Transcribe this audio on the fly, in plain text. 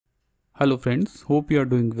Hello friends, hope you are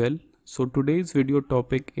doing well. So today's video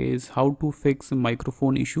topic is how to fix a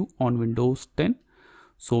microphone issue on Windows 10.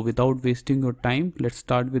 So without wasting your time, let's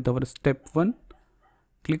start with our step 1.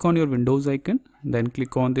 Click on your Windows icon, then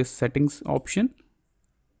click on this settings option.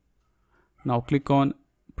 Now click on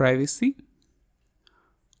privacy.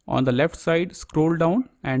 On the left side, scroll down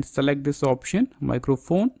and select this option,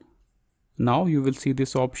 microphone. Now you will see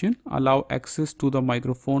this option, allow access to the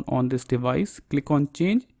microphone on this device. Click on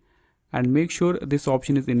change and make sure this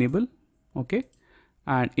option is enabled. Okay,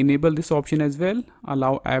 and enable this option as well,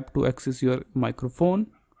 allow app to access your microphone.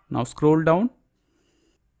 Now scroll down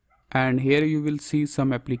and here you will see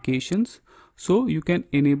some applications, so you can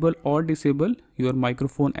enable or disable your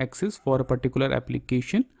microphone access for a particular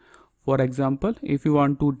application. For example, if you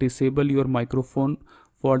want to disable your microphone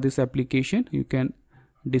for this application, you can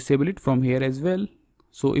disable it from here as well.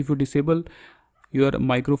 So if you disable your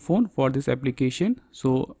microphone for this application,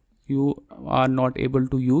 so you are not able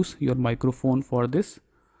to use your microphone for this.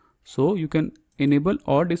 So you can enable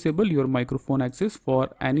or disable your microphone access for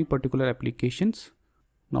any particular applications.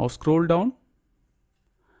 Now scroll down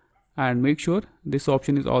and make sure this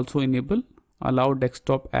option is also enabled, allow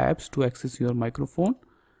desktop apps to access your microphone.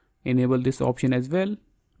 Enable this option as well.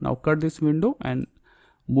 Now cut this window and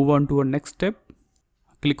move on to our next step.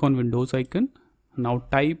 Click on Windows icon. Now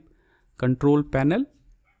type control panel.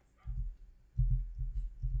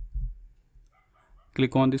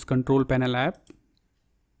 Click on this control panel app.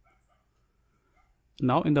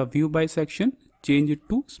 Now in the view by section, change it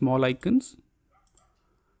to small icons.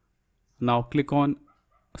 Now click on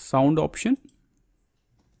sound option.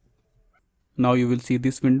 Now you will see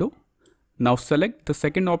this window. Now select the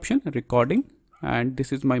second option, recording, and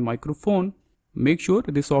this is my microphone. Make sure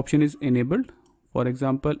this option is enabled. For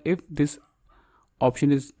example, if this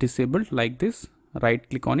option is disabled like this, right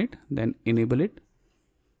click on it, then enable it.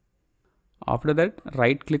 After that,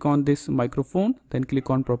 right click on this microphone, then click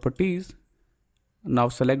on properties. Now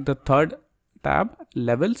select the third tab,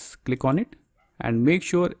 levels, click on it and make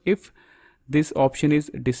sure if this option is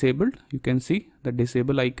disabled, you can see the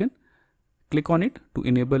disable icon. Click on it to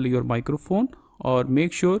enable your microphone, or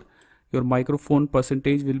make sure your microphone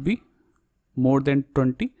percentage will be more than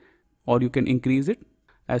 20, or you can increase it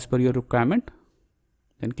as per your requirement.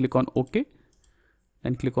 Then click on OK,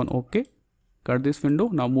 then click on OK. Cut this window.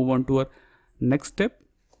 Now move on to our next step.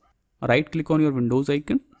 Right click on your Windows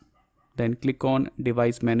icon, then click on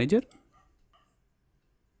Device Manager.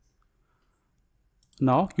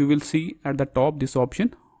 Now you will see at the top this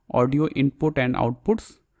option, audio input and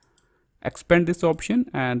outputs. Expand this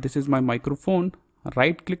option, and this is my microphone.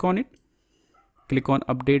 Right click on it, click on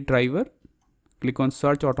update driver, click on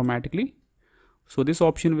search automatically. So this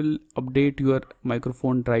option will update your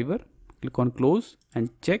microphone driver. Click on close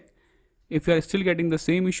and check. If you are still getting the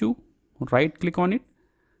same issue, right click on it,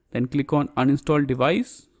 then click on uninstall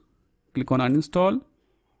device, click on uninstall.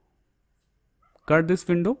 Cut this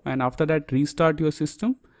window and after that restart your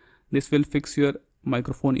system. This will fix your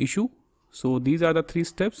microphone issue. So these are the 3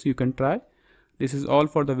 steps you can try. This is all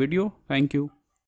for the video. Thank you.